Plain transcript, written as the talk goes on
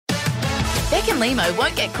Beck and Limo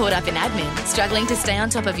won't get caught up in admin. Struggling to stay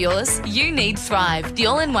on top of yours? You need Thrive, the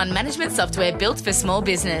all-in-one management software built for small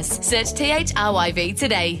business. Search THRYV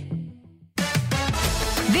today.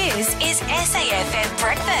 This is SAFM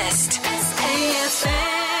Breakfast.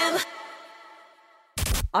 SAFM.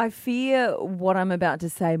 I fear what I'm about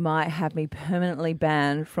to say might have me permanently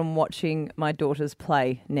banned from watching my daughters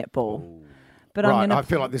play netball. But Right, I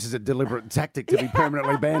feel like this is a deliberate tactic to be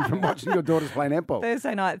permanently banned from watching your daughters play netball.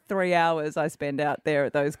 Thursday night, 3 hours I spend out there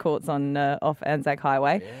at those courts on off Anzac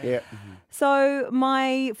Highway. Yeah. So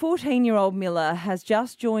my 14-year-old Miller has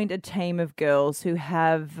just joined a team of girls who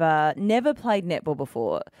have never played netball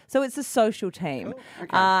before. So it's a social team,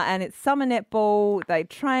 and it's summer netball. They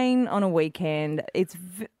train on a weekend.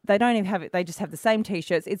 They don't even have it. They just have the same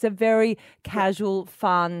T-shirts. It's a very casual,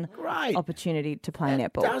 fun opportunity to play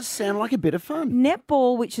netball. Does sound like a bit of fun.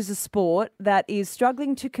 Netball, which is a sport that is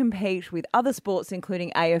struggling to compete with other sports,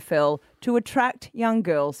 including AFL, to attract young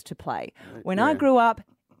girls to play. When I grew up,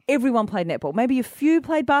 everyone played netball. Maybe a few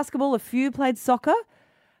played basketball, a few played soccer,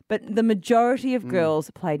 but the majority of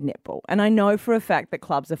girls played netball. And I know for a fact that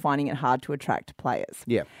clubs are finding it hard to attract players.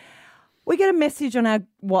 Yeah. We get a message on our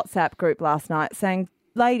WhatsApp group last night saying,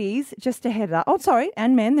 ladies, just a heads up. Oh, sorry,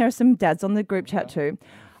 and men, there are some dads on the group chat too.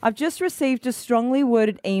 I've just received a strongly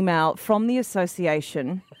worded email from the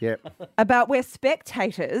association about where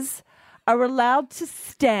spectators are allowed to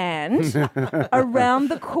stand around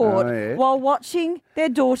the court while watching their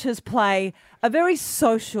daughters play a very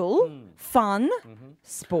social, fun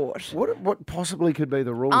sport. What possibly could be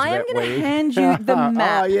the rules? I am going to hand you the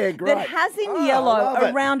map that has in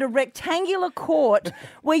yellow around a rectangular court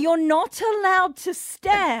where you're not allowed to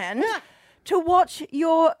stand to watch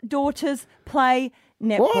your daughters play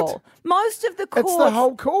netball. What? Most of the courts... It's the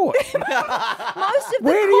whole court. Most of the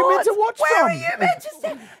Where are you meant to watch Where from? are you meant to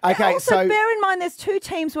stand? Okay, also, so... bear in mind there's 2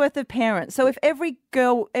 teams worth of parents. So if every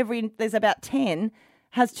girl, there's about 10,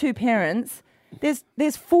 has 2 parents...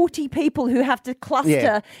 There's 40 people who have to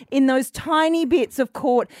cluster in those tiny bits of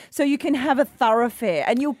court so you can have a thoroughfare,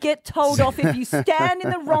 and you'll get told off if you stand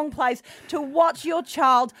in the wrong place to watch your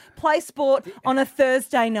child play sport on a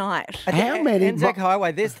Thursday night. How many? Anzac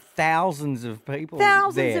Highway, there's thousands of people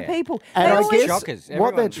Thousands of people. And I guess shockers.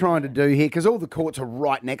 what they're trying to do here, because all the courts are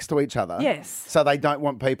right next to each other. Yes. So they don't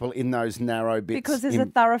want people in those narrow bits. Because there's a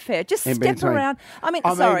thoroughfare. Just step between. around. I mean,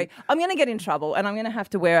 I'm going to get in trouble, and I'm going to have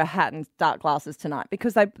to wear a hat and dark glasses tonight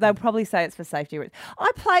because they'll probably say it's for safety reasons.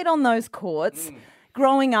 I played on those courts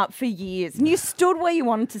growing up for years, and you stood where you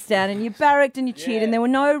wanted to stand, and you barracked and you cheered, and there were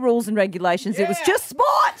no rules and regulations. It was just sport.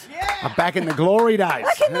 Back in the glory days.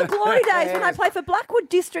 Back in the glory days when I played for Blackwood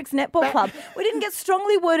Districts Netball Club, we didn't get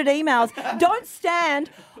strongly worded emails. Don't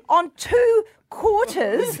stand on 2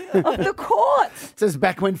 quarters of the court. This is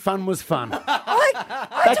back when fun was fun.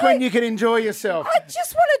 Back when you could enjoy yourself. I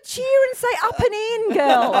just want to cheer and say up and in,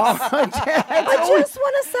 girls. I just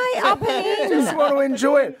want to say up and in. Just want to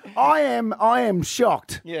enjoy it. I am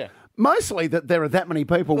shocked. Yeah. Mostly that there are that many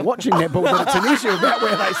people watching netball that it's an issue about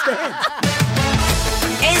where they stand.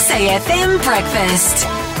 SAFM Breakfast.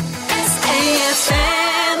 SAFM.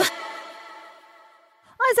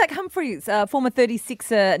 Isaac Humphries, former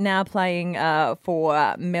 36er, now playing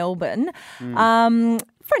for Melbourne.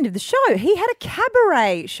 Friend of the show. He had a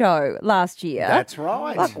cabaret show last year. That's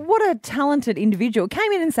right. Like, what a talented individual. Came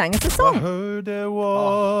in and sang us a song. I heard there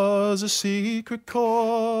was a secret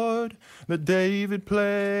chord that David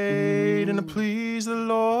played and it pleased the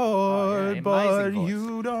Lord, but voice.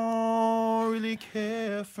 you don't really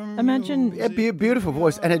care for me. Imagine. A beautiful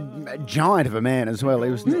voice and a giant of a man as well.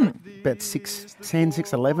 He was about 6'10",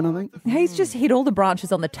 6'11", I think. He's just hit all the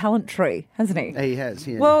branches on the talent tree, hasn't he? He has,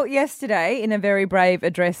 yeah. Well, yesterday, in a very brave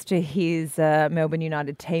address to his Melbourne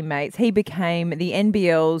United teammates, he became the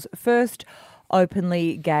NBL's first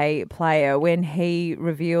openly gay player when he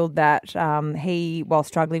revealed that he, while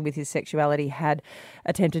struggling with his sexuality, had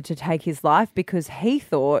attempted to take his life because he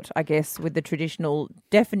thought, I guess, with the traditional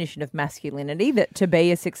definition of masculinity, that to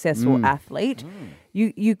be a successful athlete,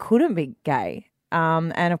 you couldn't be gay.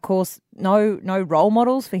 And of course, no role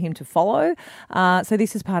models for him to follow. So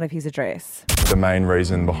this is part of his address. The main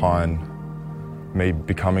reason behind me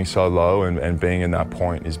becoming so low and being in that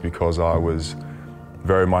point is because I was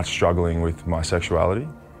very much struggling with my sexuality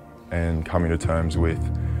and coming to terms with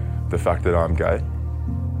the fact that I'm gay.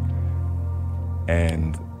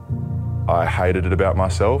 And I hated it about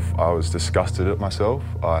myself. I was disgusted at myself.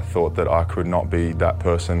 I thought that I could not be that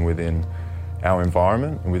person within our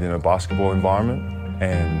environment, within a basketball environment.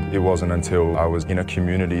 And it wasn't until I was in a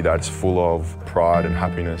community that's full of pride and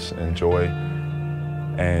happiness and joy,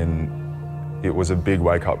 and it was a big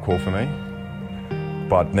wake-up call for me,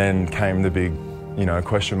 But then came the big,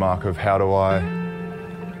 question mark of how do I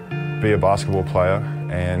be a basketball player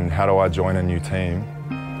and how do I join a new team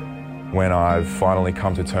when I've finally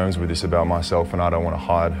come to terms with this about myself and I don't want to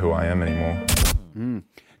hide who I am anymore.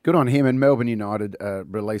 Good on him. And Melbourne United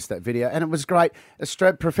released that video, and it was great.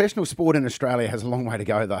 Professional sport in Australia has a long way to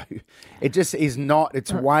go, though. It just is not.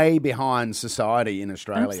 It's way behind society in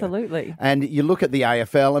Australia. Absolutely. And you look at the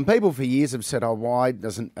AFL, and people for years have said, "Oh, why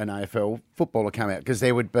doesn't an AFL footballer come out?" Because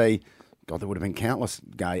there would be, there would have been countless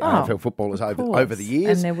gay AFL footballers over the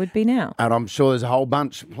years, and there would be now. And I'm sure there's a whole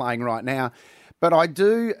bunch playing right now. But I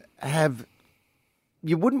do have.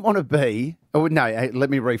 You wouldn't want to be, let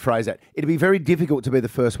me rephrase that. It'd be very difficult to be the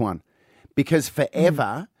first one because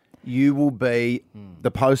forever you will be the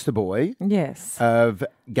poster boy of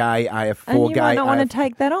gay AF4. And you might not want to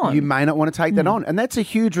take that on. You may not want to take that on. And that's a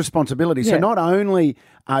huge responsibility. So not only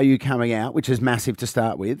are you coming out, which is massive to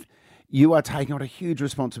start with, you are taking on a huge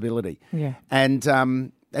responsibility. Yeah. And,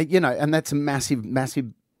 and that's a massive, massive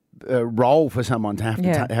role for someone to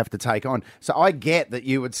have to take on. So I get that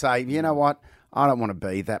you would say, you know what? I don't want to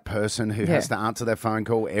be that person who has to answer their phone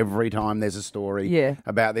call every time there's a story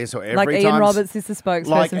about this or every time. Like Ian Roberts is the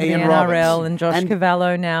spokesperson for the NRL and Josh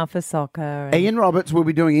Cavallo now for soccer. Ian Roberts will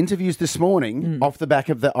be doing interviews this morning off the back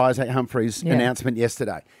of the Isaac Humphries announcement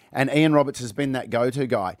yesterday. And Ian Roberts has been that go-to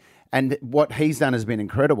guy. And what he's done has been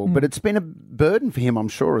incredible, but it's been a burden for him, I'm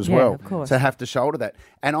sure, as well, of course. to have to shoulder that.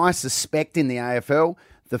 And I suspect in the AFL,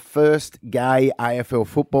 the first gay AFL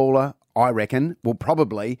footballer, I reckon, will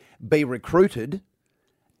probably be recruited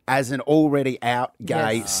as an already out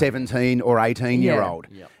gay 17 or 18-year-old.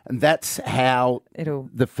 Yeah. And that's how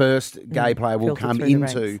the first gay player will come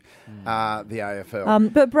into the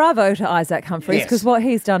AFL. But bravo to Isaac Humphries, because what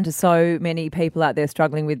he's done to so many people out there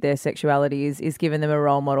struggling with their sexuality is given them a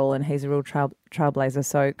role model, and he's a real trailblazer.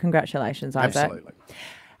 So congratulations, Isaac. Absolutely.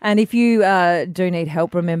 And if you do need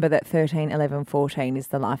help, remember that 13 11 14 is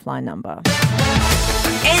the lifeline number.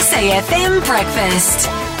 SAFM Breakfast.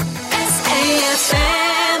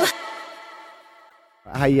 SAFM.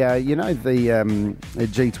 Hey, the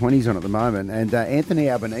G20's on at the moment, and Anthony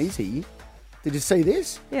Albanese, did you see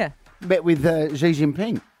this? Yeah. Met with Xi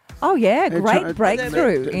Jinping. Oh, yeah, great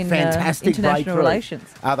breakthrough in fantastic international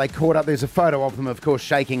relations. They caught up. There's a photo of them, of course,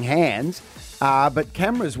 shaking hands, but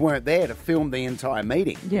cameras weren't there to film the entire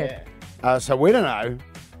meeting. Yeah. So we don't know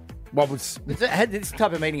what was... This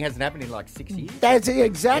type of meeting hasn't happened in like 6 years. That's it,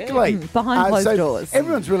 exactly. Behind closed doors.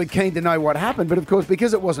 Everyone's really keen to know what happened, but of course,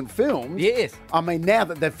 because it wasn't filmed... Yes. I mean, now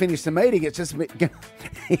that they've finished the meeting, it's just...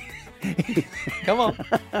 Come on.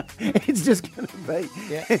 It's just going to be...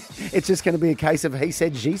 Yeah. It's just going to be a case of he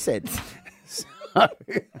said, she said. So...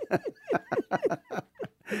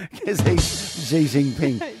 Because he's Xi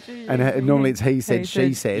Jinping. And normally it's he said,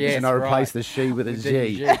 she said. Yes, and I replace the she with a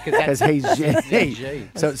G. Because he's G.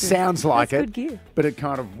 So it sounds like That's it. good gear. But it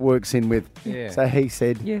kind of works in with... Yeah. So he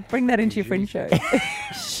said... Yeah, bring that into your friend show.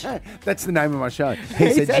 That's the name of my show.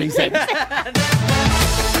 He said, she said.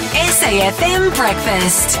 SAFM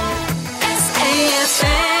Breakfast.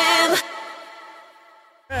 SAFM.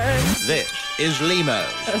 This is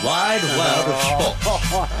Limo's Wide World of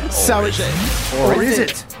Sport. So it's... Or is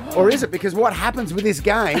it? Or is it? Because what happens with this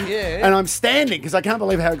game, and I'm standing because I can't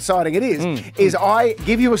believe how exciting it is I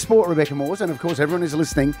give you a sport, Rebecca Moores, and of course everyone who's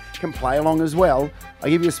listening can play along as well. I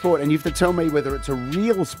give you a sport and you have to tell me whether it's a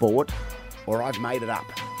real sport or I've made it up.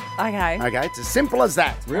 Okay. Okay, it's as simple as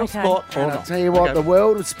that. Real sport or And I'll not? tell you what, the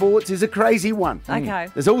world of sports is a crazy one. Okay.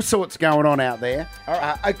 There's all sorts going on out there.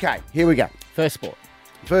 Okay, here we go. First sport.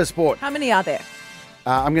 First sport. How many are there?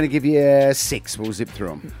 I'm going to give you 6. We'll zip through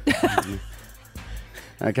them.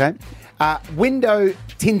 Okay. Window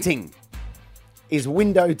tinting. Is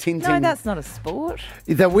window tinting... No, that's not a sport.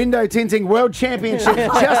 The Window Tinting World Championship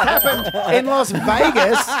just happened in Las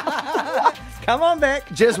Vegas Come on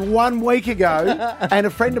back. just 1 week ago, and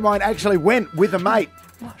a friend of mine actually went with a mate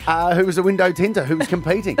who was a window tinter who was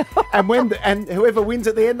competing. And whoever wins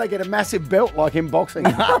at the end, they get a massive belt like in boxing,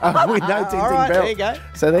 a window tinting All right, belt. there you go.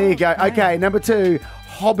 So there you go. Okay, number 2,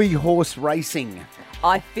 hobby horse racing.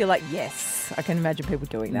 I feel like, yes, I can imagine people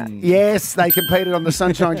doing that. Yes, they competed on the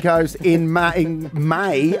Sunshine Coast in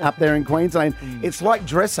May up there in Queensland. It's like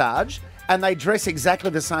dressage, and they dress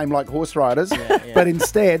exactly the same like horse riders, but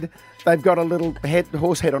instead they've got a little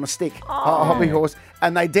horse head on a stick, a hobby horse,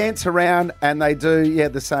 and they dance around and they do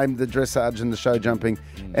the same, the dressage and the show jumping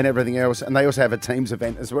and everything else. And they also have a teams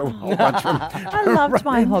event as well. A whole bunch of them I loved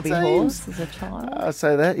my running hobby teams. horse as a child.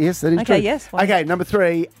 So that is true. Okay, yes, why? Okay, number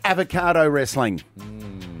 3, avocado wrestling.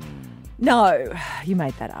 No, you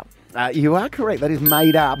made that up. You are correct. That is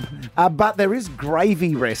made up. But there is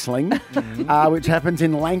gravy wrestling, which happens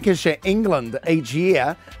in Lancashire, England each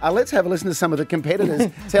year. Let's have a listen to some of the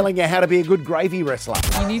competitors telling you how to be a good gravy wrestler.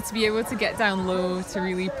 You need to be able to get down low to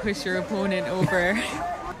really push your opponent over.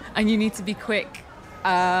 And you need to be quick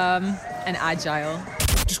and agile.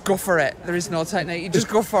 Just go for it. There is no technique. You just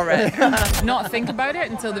go for it. Not think about it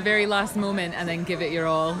until the very last moment and then give it your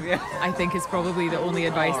all. I think is probably the only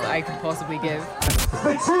advice that I could possibly give.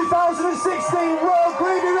 The 2016 World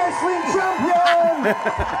Gravy Wrestling Champion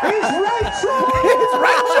is Rachel! It's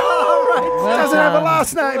Rachel! Doesn't have a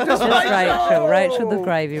last name, just Rachel. Rachel the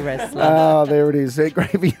gravy wrestler. Oh, there it is.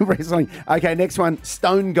 Gravy wrestling. Okay, next one,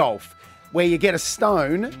 stone golf, where you get a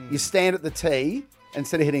stone, you stand at the tee,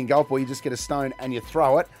 instead of hitting a golf ball, you just get a stone and you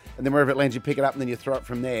throw it, and then wherever it lands, you pick it up and then you throw it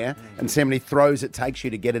from there, and see how many throws it takes you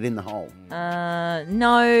to get it in the hole.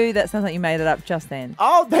 No, that sounds like you made it up just then.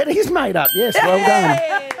 Oh, that is made up. Yes, well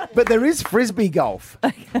done. But there is frisbee golf,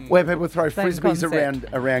 where people throw Same frisbees concept.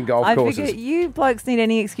 around golf I courses. figure you blokes need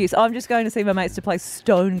any excuse. I'm just going to see my mates to play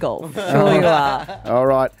stone golf. Sure you are. All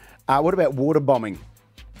right. What about water bombing?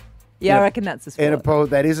 Yeah, I reckon that's a sport. In a pool,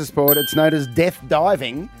 that is a sport. It's known as death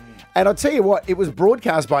diving. And I'll tell you what, it was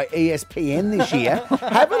broadcast by ESPN this year.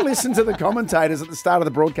 Have a listen to the commentators at the start of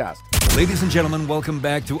the broadcast. Ladies and gentlemen, welcome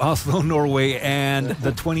back to Oslo, Norway, and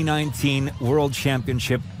the 2019 World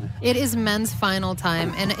Championship. It is men's final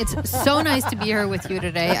time, and it's so nice to be here with you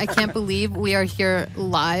today. I can't believe we are here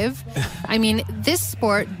live. I mean, this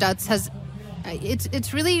sport, Duts, has...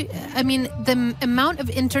 It's really, I mean, the amount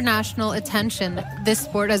of international attention this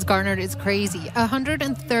sport has garnered is crazy.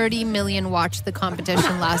 130 million watched the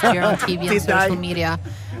competition last year on TV and social media.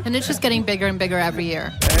 And it's just getting bigger and bigger every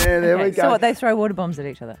year. Yeah, there we go. So what, they throw water bombs at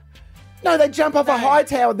each other? No, they jump off a high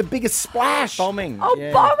tower, the biggest splash. Bombing. Oh,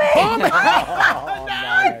 yeah. bombing!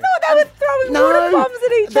 I thought they were throwing water bombs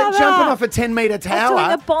at each they're other. jumping off a 10-metre tower.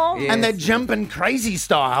 Doing a bomb. And they're jumping crazy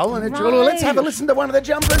style. And well, let's have a listen to one of the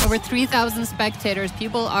jumpers. Over 3,000 spectators.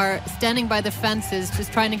 People are standing by the fences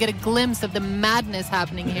just trying to get a glimpse of the madness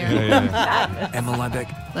happening here. Emma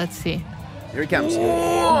Lebeck. Let's see. Here he comes.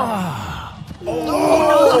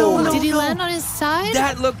 Did he land on his side?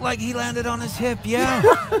 That looked like he landed on his hip,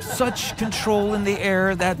 yeah. Such control in the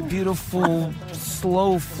air, that beautiful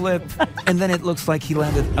slow flip. And then it looks like he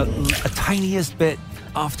landed a tiniest bit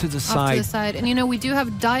off to the side. Off to the side. And, you know, we do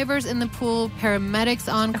have divers in the pool, paramedics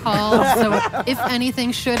on call. So if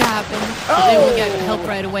anything should happen, they will get help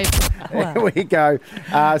right away. There we go.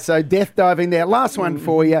 So death diving there. Last one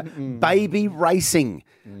for you. Baby racing.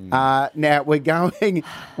 Now we're going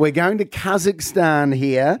to Kazakhstan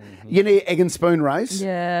here. You know egg and spoon race?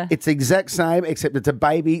 Yeah. It's the exact same, except it's a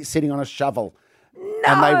baby sitting on a shovel. No.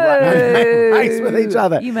 And they race with each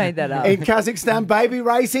other. You made that up. In Kazakhstan, baby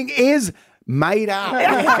racing is made up.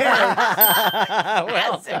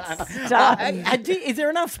 Well done. Is there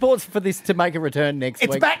enough sports for this to make a return next week?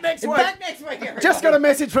 It's back next week. Back next week. Everybody. Just got a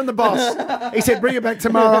message from the boss. He said, bring it back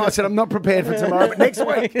tomorrow. I said, I'm not prepared for tomorrow, but next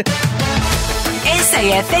week.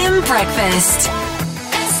 SAFM Breakfast.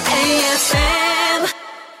 SAFM.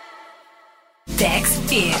 Dex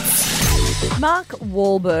Fits. Mark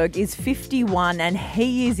Wahlberg is 51 and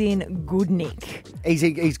he is in good nick.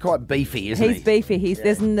 He's quite beefy, isn't he? He's beefy. His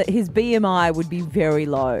BMI would be very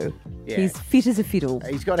low. Yeah. He's fit as a fiddle.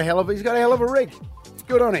 He's got a hell of a rig. It's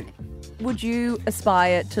good on him. Would you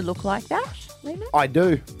aspire to look like that, Lena? I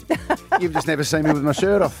do. You've just never seen me with my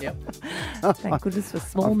shirt off. Yep. Thank goodness for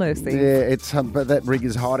small mercy. Yeah, it's but that rig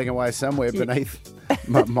is hiding away somewhere beneath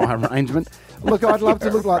my arrangement. Look, I'd love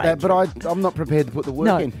to look like that, but I'm not prepared to put the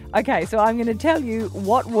work in. Okay, so I'm going to tell you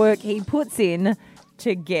what work he puts in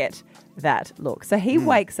to get that look. So he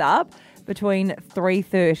wakes up between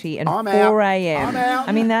 3:30 and 4 a.m. I'm out.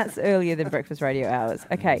 I mean, that's earlier than breakfast radio hours.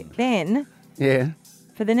 Okay, then Yeah.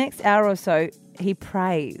 for the next hour or so, he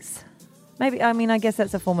prays. Maybe, I mean, I guess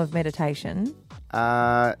that's a form of meditation.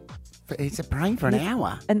 He's praying for an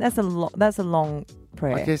hour. And that's a long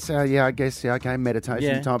prayer. I guess, okay,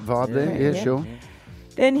 meditation type vibe there. Yeah, sure.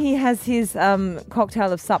 Then he has his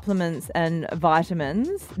cocktail of supplements and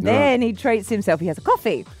vitamins. Then he treats himself. He has a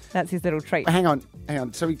coffee. That's his little treat. Hang on.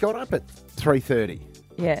 So he got up at 3:30.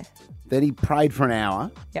 Yeah. Then he prayed for an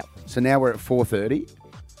hour. Yep. So now we're at 4:30.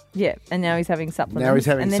 Yeah, and now he's having supplements. Now he's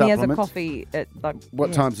having and then he has a supplements. coffee at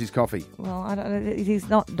What time's his coffee? Well, I don't know. He's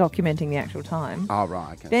not documenting the actual time. Oh,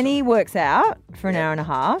 right. Okay. Then he works out for an hour and a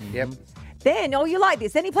half. Yep. Then, you like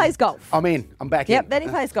this. Then he plays golf. I'm in. I'm back in. Yep, then he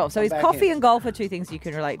plays golf. So I'm his back coffee in. and golf are two things you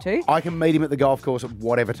can relate to. I can meet him at the golf course at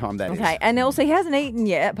whatever time that is. Okay, and also he hasn't eaten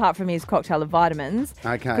yet, apart from his cocktail of vitamins.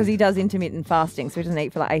 Okay. Because he does intermittent fasting, so he doesn't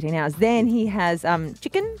eat for like 18 hours. Then he has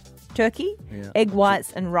chicken, turkey, egg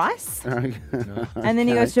whites and rice. And then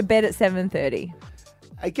he goes to bed at 7:30.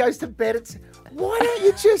 He goes to bed at... Why don't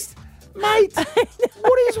you just... Mate,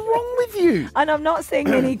 what is wrong with you? And I'm not seeing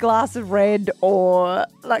any glass of red or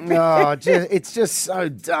like... No, it's just so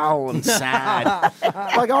dull and sad.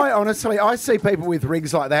 Like, I see people with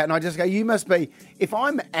rigs like that and I just go, you must be... If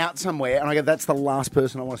I'm out somewhere and I go, that's the last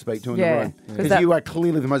person I want to speak to in the room. Because you are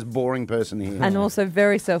clearly the most boring person here. And also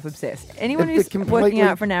very self-obsessed. Anyone who's working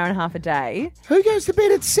out for an hour and a half a day... Who goes to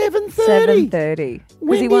bed at 7:30? 7:30.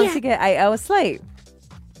 Because he wants to get 8 hours sleep.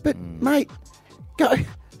 But, mate,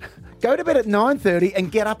 Go to bed at 9:30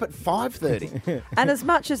 and get up at 5:30. And as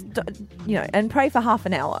much as, and pray for half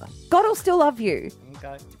an hour. God will still love you.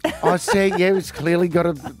 Okay. I see, he's clearly got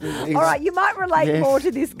a... All right, you might relate more to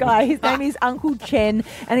this guy. His name is Uncle Chen,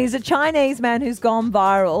 and he's a Chinese man who's gone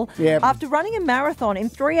viral after running a marathon in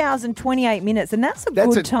 3 hours and 28 minutes, and that's a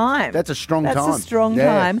good time. That's a strong time. That's a strong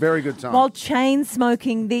time. Very good time. While chain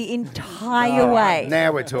smoking the entire way.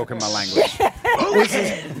 Now we're talking my language.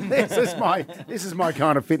 This is my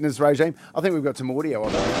kind of fitness regime. I think we've got some audio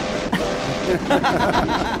of it.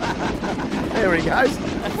 There he goes,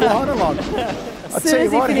 flying along. As soon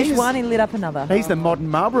as he finished one, he lit up another. He's the modern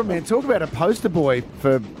Marlboro man. Talk about a poster boy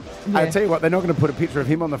for... I tell you what, they're not going to put a picture of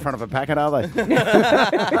him on the front of a packet, are they?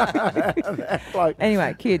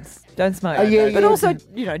 Anyway, kids, don't smoke. But also,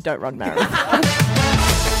 don't run marathons.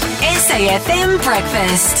 SAFM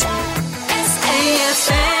Breakfast.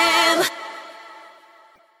 SAFM.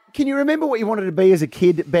 Can you remember what you wanted to be as a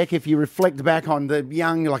kid, Beck, if you reflect back on the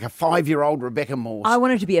young, like a 5-year-old Rebecca Morse? I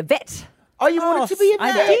wanted to be a vet. Oh, you wanted to be a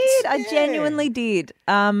vet? I did. I genuinely did.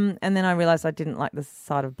 And then I realised I didn't like the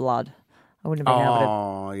sight of blood. I wouldn't have been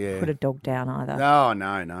able to put a dog down either. Oh,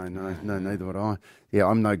 no, neither would I. Yeah,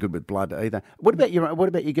 I'm no good with blood either. What about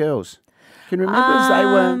your girls? Can you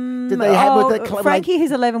remember did they have with the Frankie,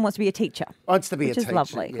 who's 11, wants to be a teacher. Wants to be a teacher. Which is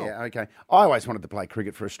lovely. Yeah, okay. I always wanted to play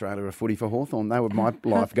cricket for Australia or footy for Hawthorn. They were my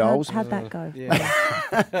life goals. How'd that go?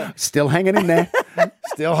 Yeah. Still hanging in there.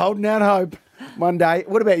 Still holding out hope. One day.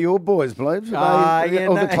 What about your boys, Bloobs?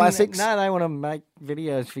 All the classics? No, they want to make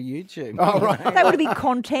videos for YouTube. Oh, right. They want to be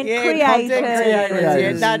content creators.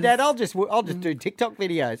 Yeah. No, Dad, I'll just do TikTok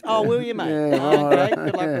videos. Oh, will you, mate? Yeah, okay,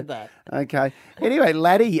 good luck with that. Okay. Anyway,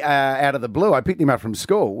 Laddie, out of the blue, I picked him up from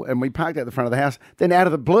school and we parked out the front of the house. Then out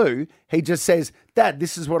of the blue, he just says, Dad,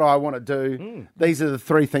 this is what I want to do. These are the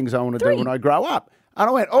 3 things I want to do when I grow up. And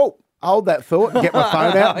I went, hold that thought and get my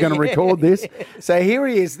phone out. I'm going to record this. So here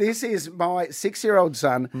he is. This is my 6-year-old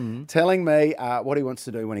son telling me what he wants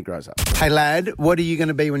to do when he grows up. Hey, lad, what are you going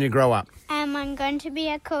to be when you grow up? I'm going to be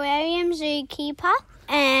an aquarium zookeeper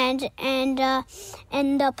and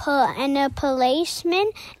a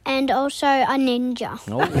policeman and also a ninja.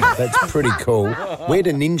 Oh, that's pretty cool. Where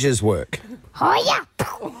do ninjas work? Oh, yeah.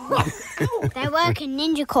 They work in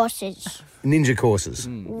ninja courses. Ninja courses?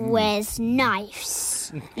 With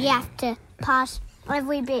knives. You have to pass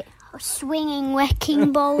every bit swinging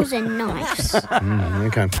wrecking balls and knives.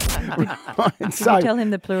 Okay. Can you tell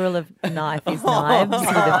him the plural of knife is knives with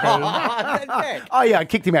a Oh, yeah, I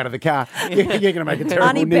kicked him out of the car. You're going to make a terrible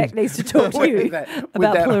Arnie Beck needs to talk to you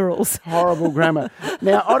about plurals. Horrible grammar.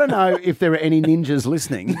 Now, I don't know if there are any ninjas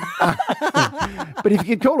listening, but if you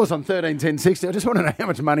could call us on 13 10 60, I just want to know how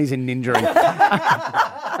much money's in ninjaing.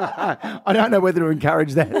 I don't know whether to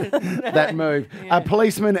encourage that move. A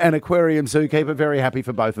policeman and aquarium zookeeper, very happy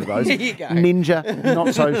for both of those. There you go. Ninja,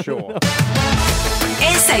 not so sure.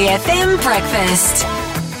 SAFM Breakfast.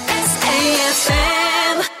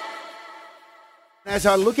 SAFM. As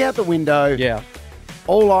I look out the window,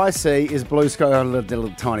 all I see is blue sky, a little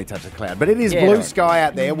tiny touch of cloud. But it is blue sky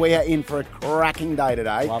out there. We are in for a cracking day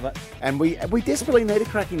today. Love it. And we desperately need a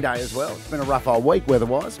cracking day as well. It's been a rough old week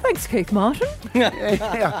weather-wise. Thanks, Keith Martin.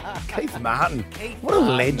 Keith Martin. What a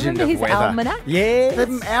legend Remember of his weather. almanac? Yeah.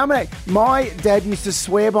 The almanac. My dad used to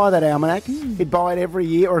swear by that almanac. He'd buy it every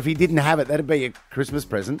year, or if he didn't have it, that'd be a Christmas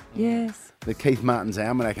present. Yes. The Keith Martin's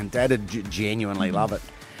almanac, and Dad would genuinely love it.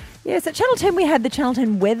 Yes, at Channel 10 we had the Channel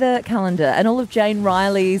 10 weather calendar and all of Jane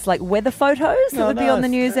Riley's weather photos that would be on the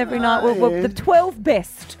news every night. The 12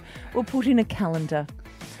 best were put in a calendar.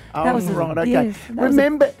 That was right, okay. Yes,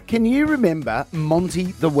 can you remember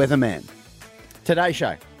Monty the Weatherman? Today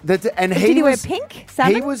Show. Did he wear pink?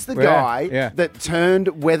 Salmon? He was the guy that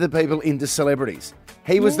turned weather people into celebrities.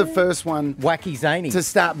 He was the first one wacky zany to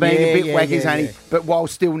start being a bit wacky zany, but while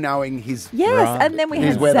still knowing his and then we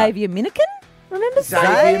had Xavier Minikin. Remember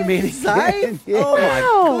Xavier Minikin? Oh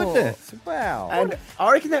my goodness! Wow. And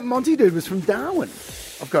I reckon that Monty dude was from Darwin.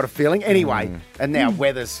 I've got a feeling. Anyway, and now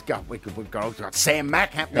weather's we've got Sam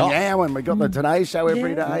Mack happening now, and we've got the Today Show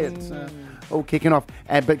every day. It's all kicking off.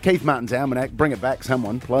 But Keith Martin's Almanac, bring it back,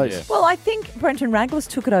 someone, please. Yeah. Well, I think Brenton Raglas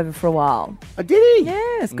took it over for a while. Oh, did he?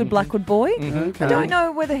 Yes, good Blackwood boy. Okay. I don't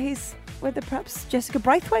know whether perhaps Jessica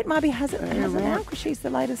Braithwaite maybe has it now because she's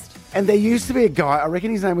the latest. And there used to be a guy, I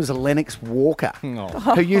reckon his name was Lennox Walker,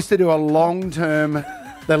 who used to do a long-term,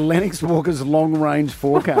 the Lennox Walker's long-range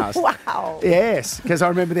forecast. Wow. Yes, because I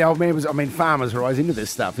remember the old man farmers are always into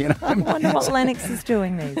this stuff, you know. I wonder what Lennox is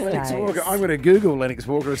doing these Lennox days. Walker. I'm going to Google Lennox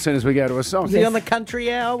Walker as soon as we go to a song. Was he on the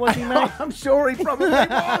country hour, was he, mate? I'm sure he probably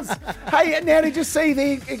was. Hey, now did you see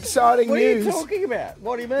the exciting What news? are you talking about?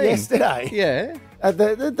 What do you mean? Yesterday. Yeah.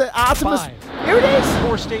 The Artemis. 5. Here it is.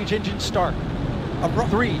 4-stage engine start.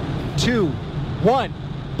 3, 2, 1.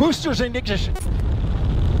 Boosters in ignition.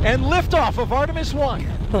 And liftoff of Artemis 1.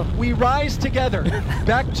 We rise together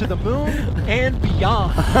back to the moon and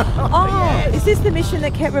beyond. Is this the mission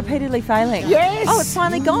that kept repeatedly failing? Yes. Oh, it's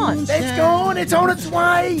finally gone. It's gone. It's on its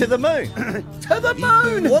way. To the moon. To the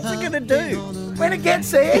moon. What's it going to do? When it gets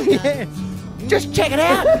there, just check it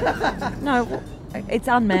out. No, it's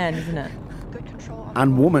unmanned, isn't it?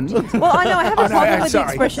 Unwomaned. Well, I know I have a problem with the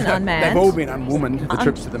expression unmanned. They've all been unwomaned, the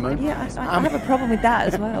trips to the moon. Yeah, I have a problem with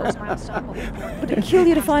that as well. Would it kill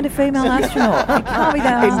you to find a female astronaut? It can't be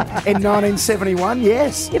that hard. In 1971,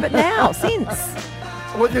 yes. Yeah, but now, since.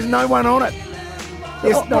 Well, there's no one on it.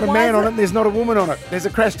 There's not a man on it, and there's not a woman on it. There's a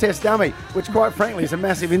crash test dummy, which quite frankly is a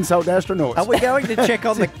massive insult to astronauts. Are we going to check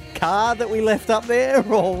on the car that we left up there,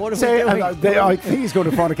 or what are we doing? I think he's going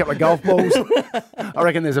to find a couple of golf balls. I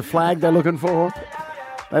reckon there's a flag they're looking for.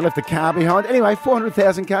 They left the car behind. Anyway,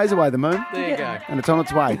 400,000 k's away, the moon. There you go. And it's on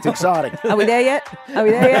its way. It's exciting. Are we there yet? Are we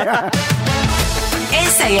there yet?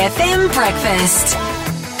 SAFM Breakfast.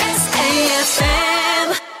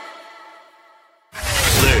 SAFM.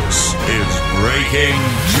 This is Breaking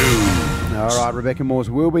 2. All right, Rebecca Morse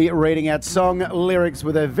will be reading out song lyrics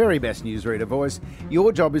with her very best newsreader voice.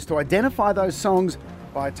 Your job is to identify those songs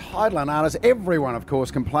by title and artist. Everyone, of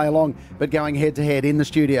course, can play along, but going head-to-head in the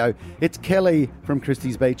studio, it's Kelly from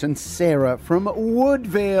Christie's Beach and Sarah from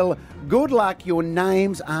Woodville. Good luck. Your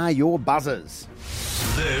names are your buzzers.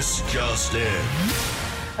 This just in.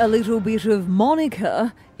 A little bit of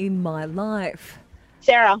Monica in my life.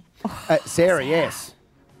 Sarah. Sarah, yes.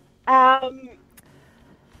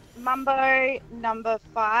 Mambo number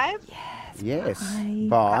 5. Yes.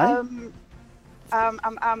 By. By. Oh,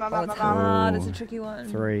 it's hard. It's a tricky one.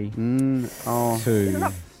 3, 2. 1.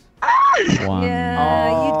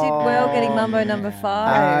 Yeah, you did well getting Mambo number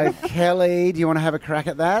 5. Kelly, do you want to have a crack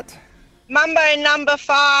at that? Mambo number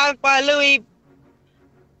 5 by Louis.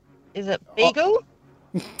 Is it Beagle?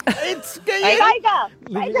 It's Vega.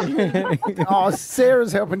 Oh,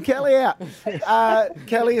 Sarah's helping Kelly out.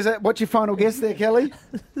 Kelly, what's your final guess there, Kelly?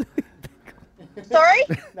 Sorry?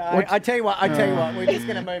 No, I tell you what, we're just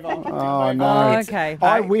going to move on. Oh, no. Okay.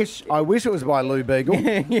 I wish it was by Lou Beagle.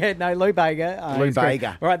 Yeah, no, Lou Bega. Lou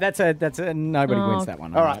Bega. All right, that's a nobody wins that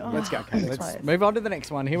one. All right, let's go. Okay, let's move on to the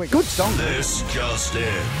next one. Here we go. Good song. This just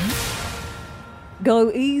in.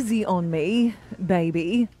 Go easy on me,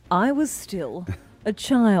 baby. I was still a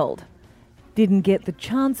child. Didn't get the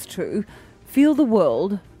chance to feel the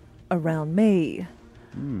world around me.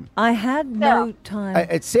 I had no time.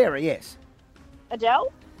 It's Sarah, yes.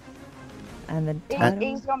 Adele? And the title.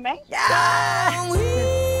 Easy on me?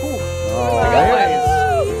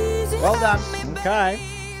 Well done. Okay.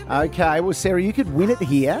 Okay, well, Sarah, you could win it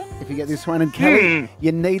here if you get this one. And Kelly,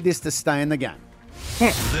 you need this to stay in the game.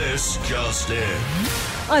 This just in.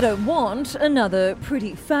 I don't want another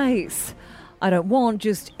pretty face. I don't want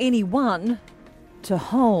just anyone to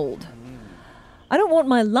hold. I don't want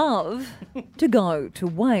my love to go to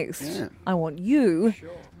waste. Yeah. I want you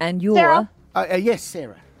and your... Sarah? Yes,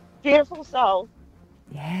 Sarah. Beautiful Soul.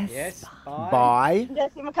 Yes. By.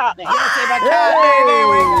 Jesse McCartney.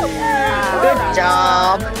 Good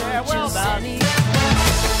job. Yeah, well done.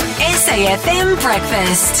 SAFM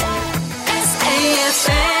Breakfast.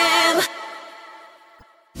 SAFM.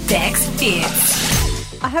 Dex Fits.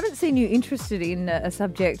 I haven't seen you interested in a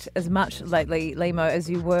subject as much lately, Limo, as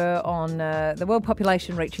you were on the world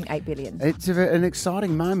population reaching 8 billion. It's an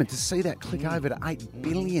exciting moment to see that click over to 8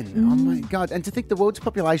 billion. Oh, my God. And to think the world's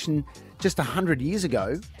population just 100 years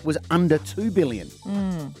ago was under 2 billion.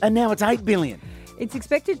 And now it's 8 billion. It's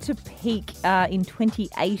expected to peak in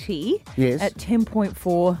 2080 Yes. at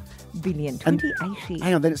 10.4 billion. 2080.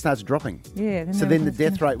 Hang on, then it starts dropping. Yeah. So then the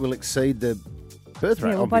death rate will exceed the birth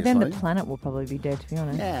rate, Yeah, well, by then the obviously. planet will probably be dead, to be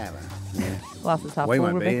honest. Yeah, well, Glass is half we full,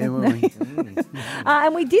 won't be Rebecca. here, will we?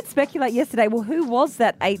 And we did speculate yesterday, well, who was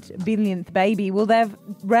that 8 billionth baby? Well, they've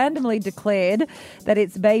randomly declared that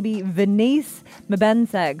it's baby Venice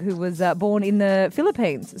Mabansag, who was born in the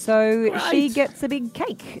Philippines. So she gets a big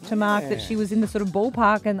cake to mark that she was in the sort of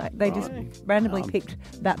ballpark, and they just randomly picked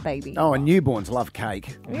that baby. Oh, and newborns love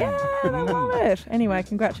cake. Yeah, I love it. Anyway,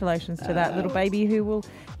 congratulations to that little baby who will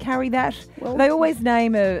carry that. They always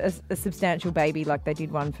name a substantial baby, like they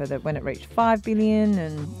did one for when it reached 5 billion.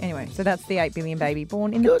 And anyway, so that's the 8 billion baby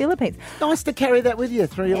born in the Philippines. Nice to carry that with you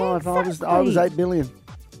through your life. I was 8 billion.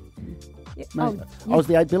 Yeah. Mate, I was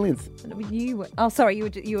the 8 billionth. You were, sorry,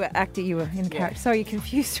 you were acting, you were in character. Sorry, you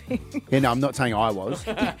confused me. Yeah, no, I'm not saying I was.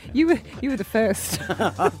 You were the first.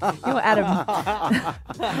 You were Adam.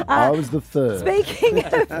 I was the third. Speaking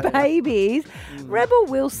of babies, Rebel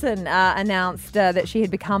Wilson announced that she had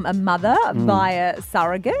become a mother via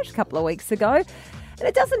surrogate a couple of weeks ago. And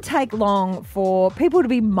it doesn't take long for people to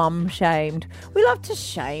be mum-shamed. We love to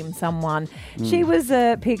shame someone. She was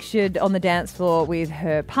pictured on the dance floor with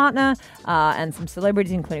her partner and some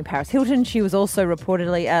celebrities, including Paris Hilton. She was also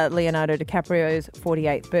reportedly at Leonardo DiCaprio's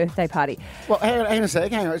 48th birthday party. Well, hang on a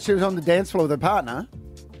sec. She was on the dance floor with her partner.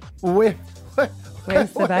 Where's the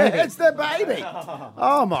baby? Where's the baby?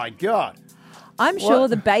 Oh, my God. I'm sure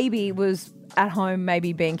the baby was at home,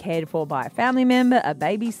 maybe being cared for by a family member, a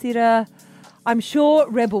babysitter. I'm sure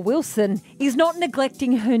Rebel Wilson is not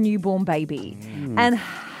neglecting her newborn baby. And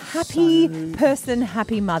happy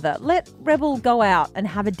mother. Let Rebel go out and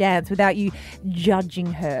have a dance without you judging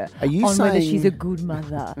her on whether she's a good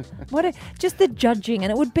mother. Just the judging,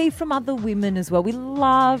 and it would be from other women as well. We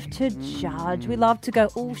love to judge. We love to go,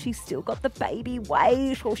 oh, she's still got the baby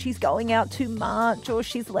weight, or she's going out too much, or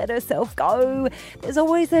she's let herself go. There's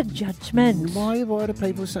always a judgment. Why do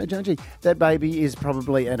people so judgy? That baby is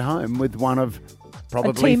probably at home with one of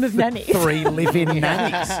probably a team of nannies. 3 live-in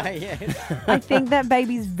nannies. I think that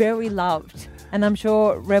baby's very loved. And I'm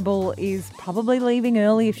sure Rebel is probably leaving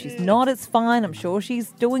early. If she's not, it's fine. I'm sure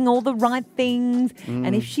she's doing all the right things.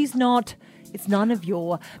 And if she's not, it's none of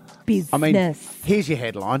your business. I mean, here's your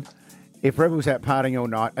headline. If Rebel's out partying all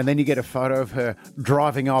night and then you get a photo of her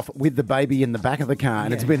driving off with the baby in the back of the car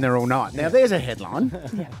and it's been there all night. Now, there's a headline.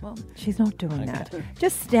 Yeah, well, she's not doing that.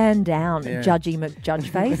 Just stand down, Judgy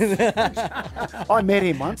McJudgeface. I met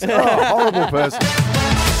him once. Oh, horrible person.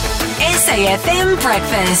 SAFM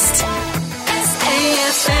Breakfast.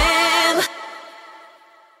 SAFM.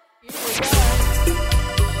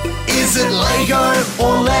 Is it Lego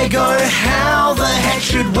or Lego? How the heck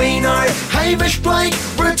should we know? Hamish Blake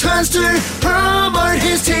returns to promote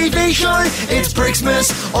his TV show. It's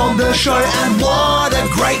Brixmas on the show, and what a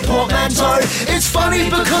great portmanteau. It's funny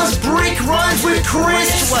because brick rhymes with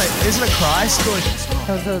Chris. Wait, isn't it Christ?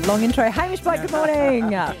 That was a long intro. Hamish Blake, good morning.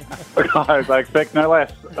 Guys, I expect no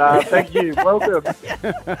less. Thank you. Welcome.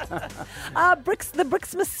 The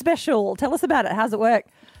Brixmas special. Tell us about it. How's it work?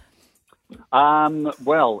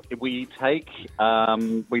 Well, we take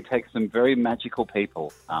some very magical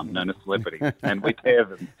people, known as celebrities, and we pair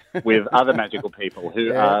them with other magical people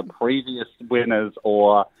who are previous winners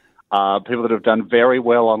or people that have done very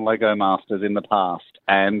well on Lego Masters in the past,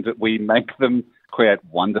 and we make them create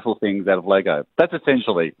wonderful things out of Lego. That is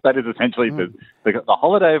essentially the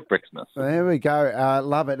holiday of Brixmas. There we go.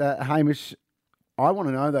 Love it. Hamish, I want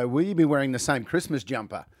to know, though, will you be wearing the same Christmas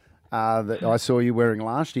jumper that I saw you wearing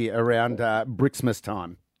last year around Brixmas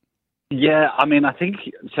time? Yeah, I mean, I think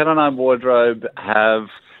Channel 9 Wardrobe have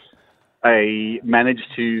managed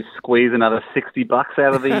to squeeze another $60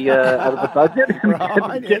 out of the budget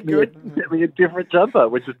and get me a different jumper,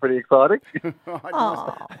 which is pretty exciting.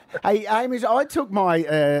 Hey, Hamish, I took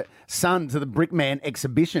my son to the Brickman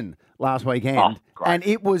exhibition last weekend, and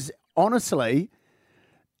it was honestly,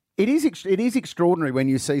 it is extraordinary when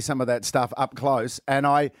you see some of that stuff up close, and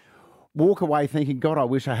I walk away thinking, God, I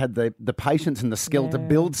wish I had the patience and the skill to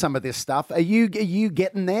build some of this stuff. Are you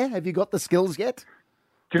getting there? Have you got the skills yet?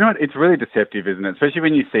 Do you know what? It's really deceptive, isn't it? Especially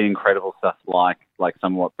when you see incredible stuff like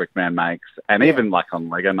some of what Brickman makes, and even like on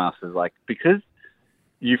Lego Masters, because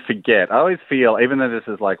you forget. I always feel, even though this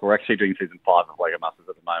is we're actually doing season 5 of Lego Masters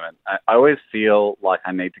at the moment, I always feel like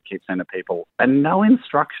I need to keep saying to people, and no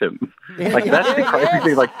instructions. That's the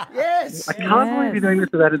crazy thing. I can't believe you're doing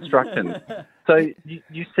this without instructions. So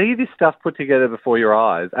you see this stuff put together before your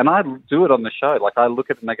eyes, and I do it on the show. I look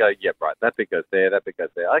at it and I go, yep, right, that bit goes there, that bit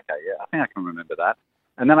goes there. Okay, yeah, I think I can remember that.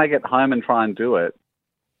 And then I get home and try and do it,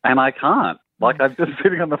 and I can't. I'm just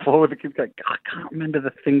sitting on the floor with the kids going, I can't remember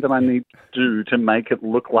the thing that I need to do to make it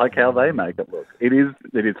look like how they make it look. It is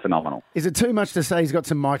phenomenal. Is it too much to say he's got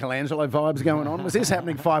some Michelangelo vibes going on? Was this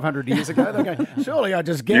happening 500 years ago? They're going, surely I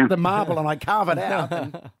just get the marble and I carve it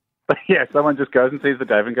out. yeah, someone just goes and sees the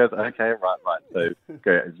Dave and goes, okay, right. So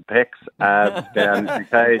pecs, abs, down,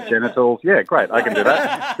 okay, genitals. Yeah, great, I can do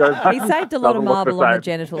that. Goes He home, saved a lot of doesn't look marble on the same.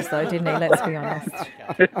 genitals, though, didn't he? Let's be honest.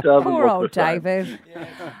 It doesn't Poor look old the same. David.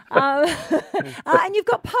 And you've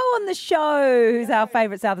got Poe on the show, who's our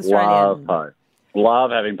favourite South Australian. Love Poe.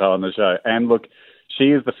 Love having Poe on the show. And look,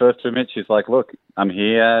 she is the first to admit, she's like, look, I'm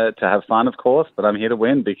here to have fun, of course, but I'm here to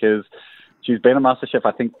win because she's been a MasterChef,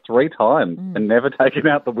 I think, 3 times and never taken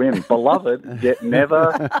out the win. Beloved, yet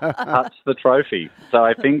never touched the trophy. So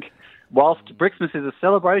I think whilst Brixmas is a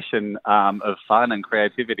celebration of fun and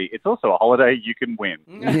creativity, it's also a holiday you can win.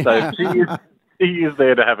 So she is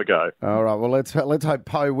there to have a go. All right, well, let's hope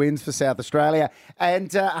Poe wins for South Australia.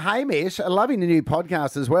 And Hamish, loving the new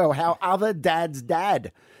podcast as well, How Other Dads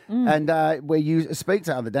Dad. And where you speak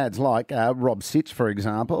to other dads like Rob Sitch, for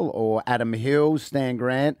example, or Adam Hill, Stan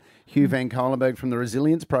Grant, Hugh Van Colenberg from the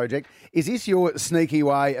Resilience Project. Is this your sneaky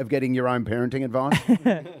way of getting your own parenting advice?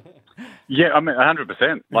 Yeah, I mean,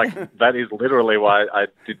 100%. Like, that is literally why I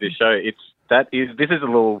did this show. This is a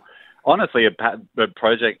little, honestly, a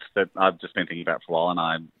project that I've just been thinking about for a while,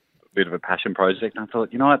 and a bit of a passion project. And I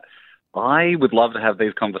thought, you know what? I would love to have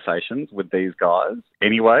these conversations with these guys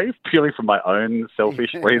anyway, purely from my own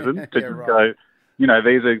selfish reasons. To just go, you know,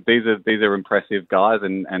 these are impressive guys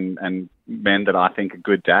and men that I think are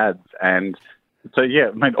good dads. And so, yeah,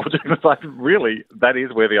 I mean, all joking aside, really, that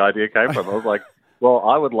is where the idea came from. I was like, well,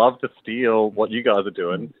 I would love to steal what you guys are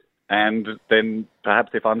doing. And then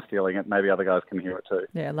perhaps if I'm stealing it, maybe other guys can hear it too.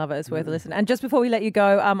 Yeah, I love it. It's worth a listen. And just before we let you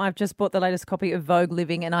go, I've just bought the latest copy of Vogue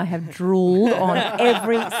Living and I have drooled on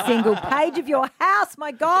every single page of your house.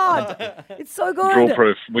 My God, it's so good. Drool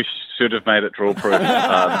proof. We should have made it drool proof.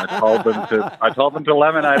 I told them to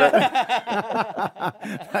laminate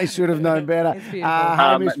it. They should have known better.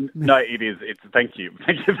 No, it is. Thank you.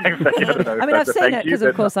 Thanks. I mean, I've seen it because,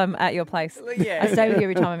 of course, I'm at your place. I stay with you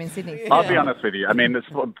every time I'm in Sydney. I'll be honest with you. I mean, it's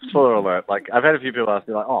spoiler alert. Like, I've had a few people ask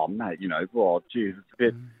me, like, "Oh, mate, you know, well, geez, it's a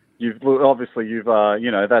bit. You've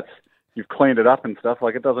cleaned it up and stuff.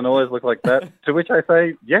 Like, it doesn't always look like that." To which I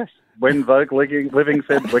say, yes. When Vogue Living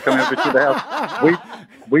said we're coming over to the house,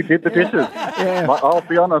 we did the dishes. Yeah. I'll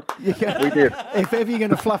be honest, we did. If ever you're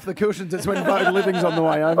going to fluff the cushions, it's when Vogue Living's on the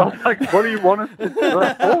way home. I was like, what do you want us to do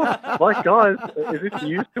that for? Like, guys, is this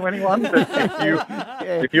news to anyone? That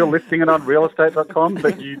if you're listing it on realestate.com,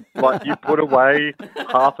 that you put away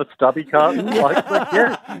half a stubby carton? Like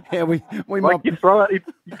yeah, we you throw it,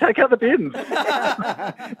 you take out the bins,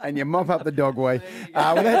 and you mop up the dogway.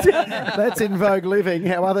 Well, that's in Vogue Living.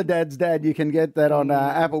 How Other Dads Dad. You can get that on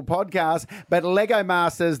Apple Podcasts. But Lego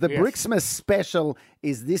Masters, the Brixmas special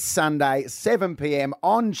is this Sunday, 7 p.m.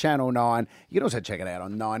 on Channel 9. You can also check it out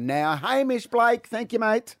on 9 Now. Hamish Blake, thank you,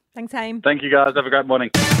 mate. Thanks, Haim. Thank you, guys. Have a great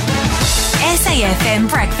morning. SAFM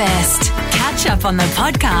Breakfast. Catch up on the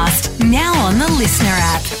podcast now on the Listener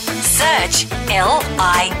app. Search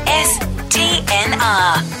LISTNR.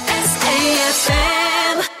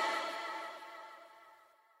 SAFM.